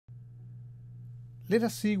Let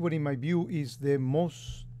us see what in my view is the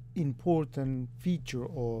most important feature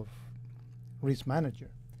of Risk Manager,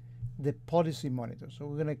 the Policy Monitor. So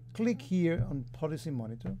we're going to click here on Policy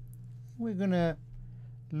Monitor. We're going to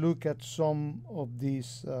look at some of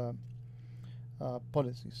these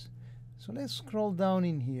policies. So let's scroll down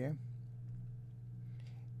in here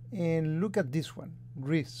and look at this one,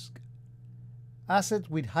 risk. Assets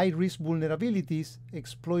with high risk vulnerabilities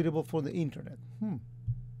exploitable for the internet.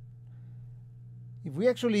 If we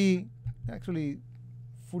actually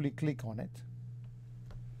fully click on it,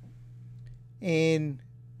 and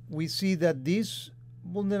we see that this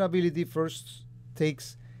vulnerability first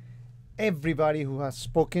takes everybody who has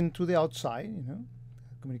spoken to the outside,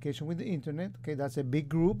 communication with the internet. Okay, that's a big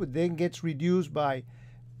group, but then gets reduced by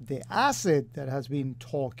the asset that has been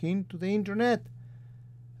talking to the internet,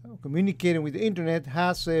 communicating with the internet,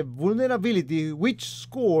 has a vulnerability which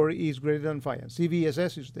score is greater than 5.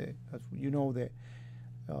 CVSS is the, as you know, the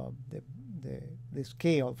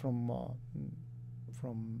scale from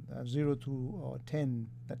 0 to 10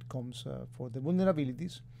 that comes for the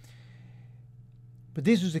vulnerabilities. But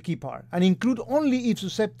this is the key part, and include only if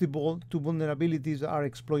susceptible to vulnerabilities that are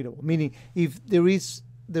exploitable. Meaning, if there's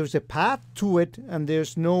a path to it, and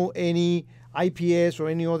there's no any IPS or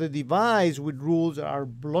any other device with rules that are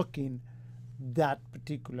blocking that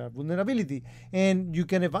particular vulnerability. And you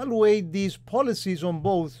can evaluate these policies on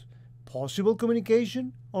both possible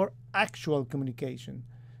communication or actual communication.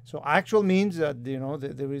 So actual means that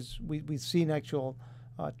that there is we've seen actual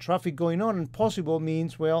traffic going on, and possible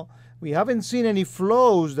means, well, we haven't seen any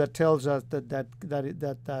flows that tells us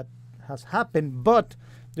that has happened, but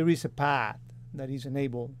there is a path that is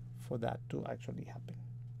enabled for that to actually happen.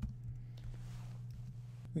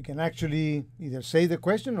 We can actually either say the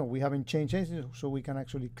question, or we haven't changed anything, so we can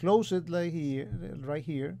actually close it right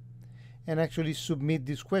here, and actually submit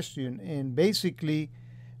this question. And basically,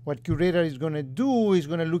 what QRadar is going to do is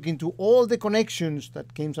going to look into all the connections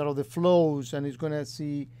that came out of the flows, and is going to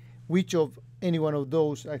see which of any one of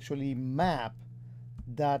those actually map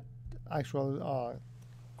that actual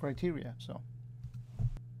criteria. So,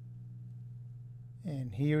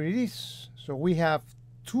 and here it is. So we have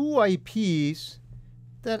 2 IPs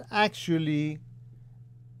that actually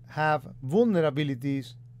have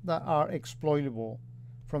vulnerabilities that are exploitable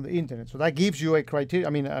from the internet. So that gives you a criteria. I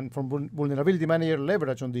mean, and from Vulnerability Manager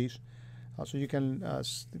leverage on this, so you can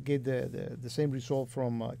get the same result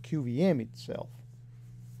from QVM itself.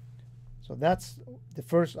 So that's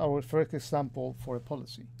our first example for a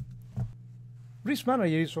policy. Risk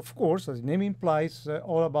Manager is, of course, as the name implies,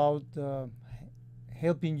 all about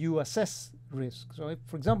helping you assess risk. So,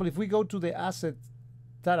 for example, if we go to the asset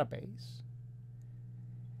database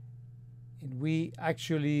and we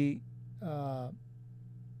actually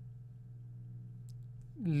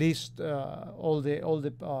list all the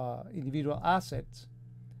individual assets,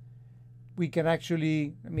 we can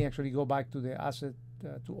actually, let me actually go back to the asset,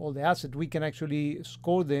 to all the assets. We can actually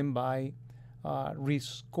score them by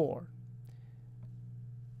risk score.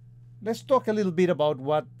 Let's talk a little bit about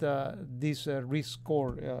what this risk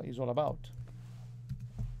score is all about.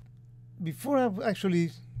 Before I've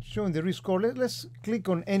actually shown the risk score, let's click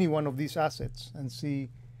on any one of these assets and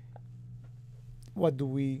see what do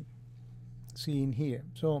we see in here.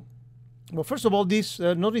 So, well, first of all, this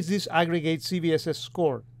notice this aggregate CVSS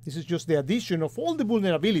score. This is just the addition of all the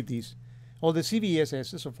vulnerabilities, all the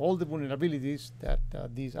CVSSs of all the vulnerabilities that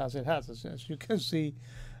this asset has. As you can see,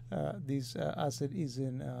 this asset is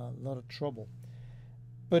in a lot of trouble.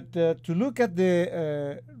 But to look at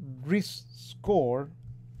the risk score,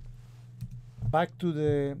 back to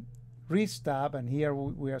the risk tab, and here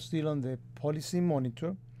we are still on the policy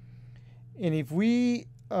monitor. And if we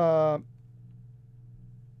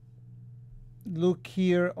look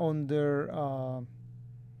here under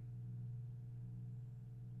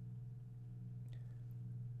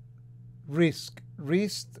risk,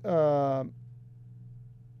 let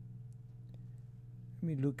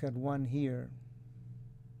me look at one here.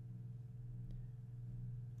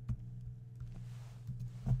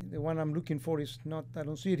 The one I'm looking for is not, I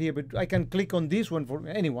don't see it here, but I can click on this one for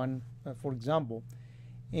anyone, for example.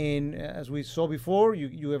 And as we saw before,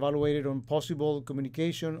 you evaluated on possible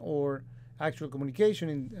communication or actual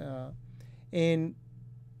communication, and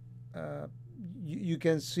you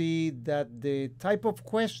can see that the type of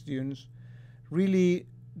questions really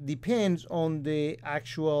depends on the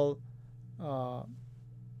actual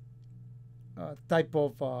type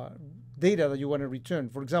of data that you want to return.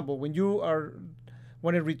 For example, when you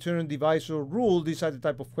want to return device or rule, these are the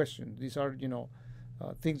type of questions. These are,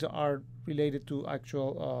 things that are related to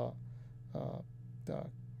actual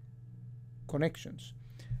connections.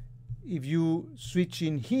 if you switch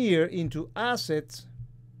in here into assets,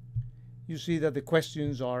 you see that the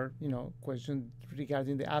questions are, questions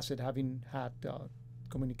regarding the asset having had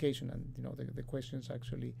communication, and the questions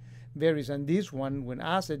actually varies. And this one, when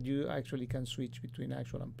asset, you actually can switch between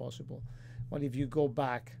actual and possible. Well, if you go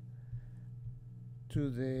back to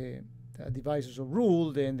the devices of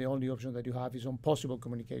rule, then the only option that you have is on possible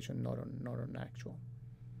communication, not on actual.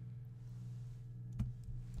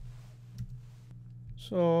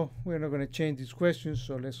 So we're not going to change these questions,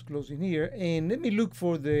 so let's close in here. And let me look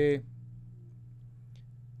for the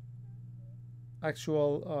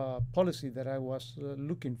actual policy that I was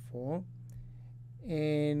looking for.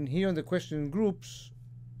 And here on the question groups,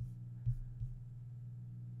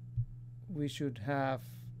 we should have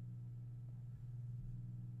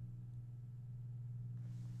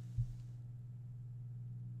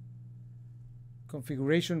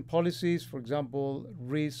configuration policies, for example,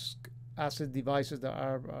 risk asset devices that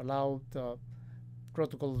are allowed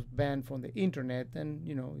protocols banned from the internet, and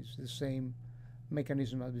it's the same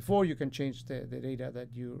mechanism as before. You can change the data that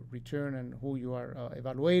you return and who you are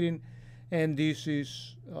evaluating, and this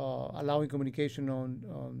is allowing communication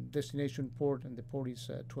on destination port, and the port is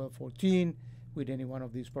 1214 with any one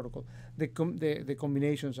of these protocols. The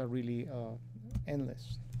combinations are really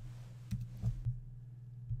endless.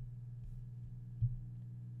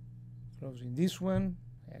 Closing this one,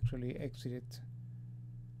 I actually exited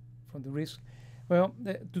from the risk. Well,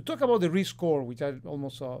 to talk about the risk score, which I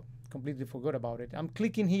almost completely forgot about it, I'm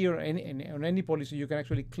clicking here on any policy. You can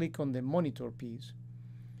actually click on the monitor piece.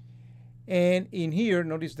 And in here,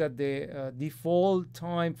 notice that the default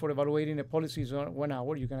time for evaluating a policy is 1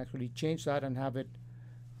 hour. You can actually change that and have it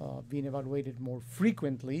being evaluated more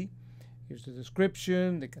frequently. Here's the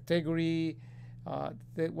description, the category.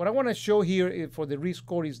 What I want to show here for the risk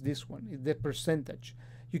score is this one, is the percentage.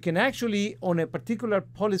 You can actually, on a particular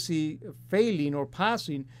policy failing or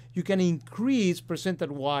passing, you can increase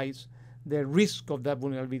percentage-wise the risk of that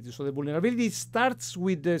vulnerability. So the vulnerability starts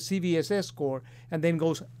with the CVSS score and then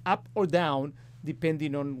goes up or down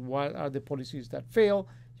depending on what are the policies that fail.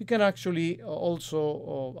 You can actually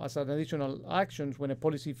also, as an additional actions, when a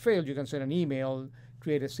policy fails, you can send an email,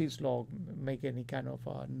 create a syslog, make any kind of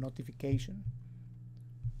notification.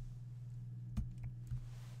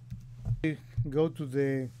 Go to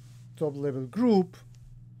the top level group,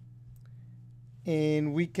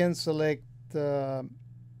 and we can select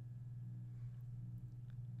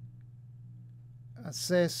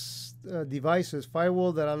assess devices,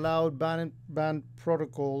 firewall that allow banned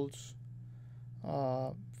protocols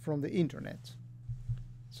from the internet.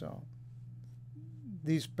 So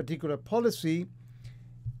this particular policy,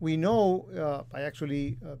 we know, I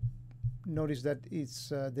actually notice that it's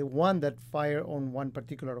the one that fire on one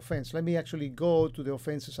particular offense. Let me actually go to the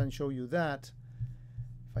offenses and show you that.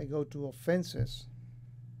 If I go to offenses,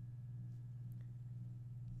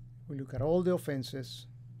 we look at all the offenses,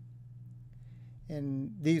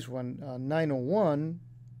 and this one, 901,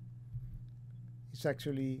 is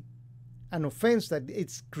actually an offense that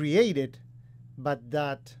it's created, but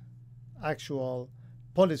that actual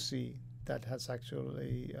policy that has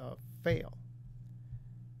actually failed.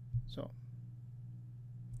 So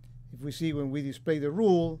if we see when we display the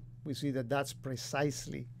rule, we see that that's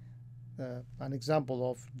precisely an example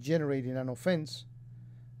of generating an offense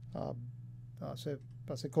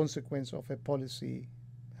as a consequence of a policy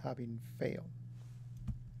having failed.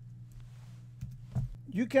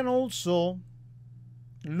 You can also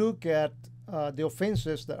look at the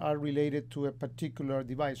offenses that are related to a particular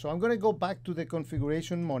device. So I'm going to go back to the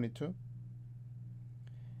configuration monitor,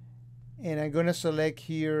 and I'm going to select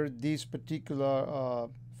here this particular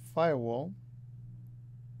firewall.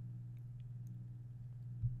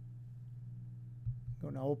 I'm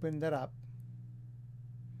going to open that up,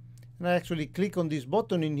 and I actually click on this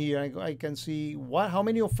button in here. I can see how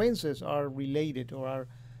many offenses are related or are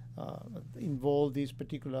involve this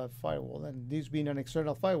particular firewall. And this being an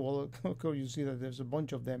external firewall, of course, you see that there's a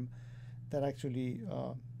bunch of them that actually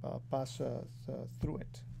pass through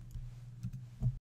it.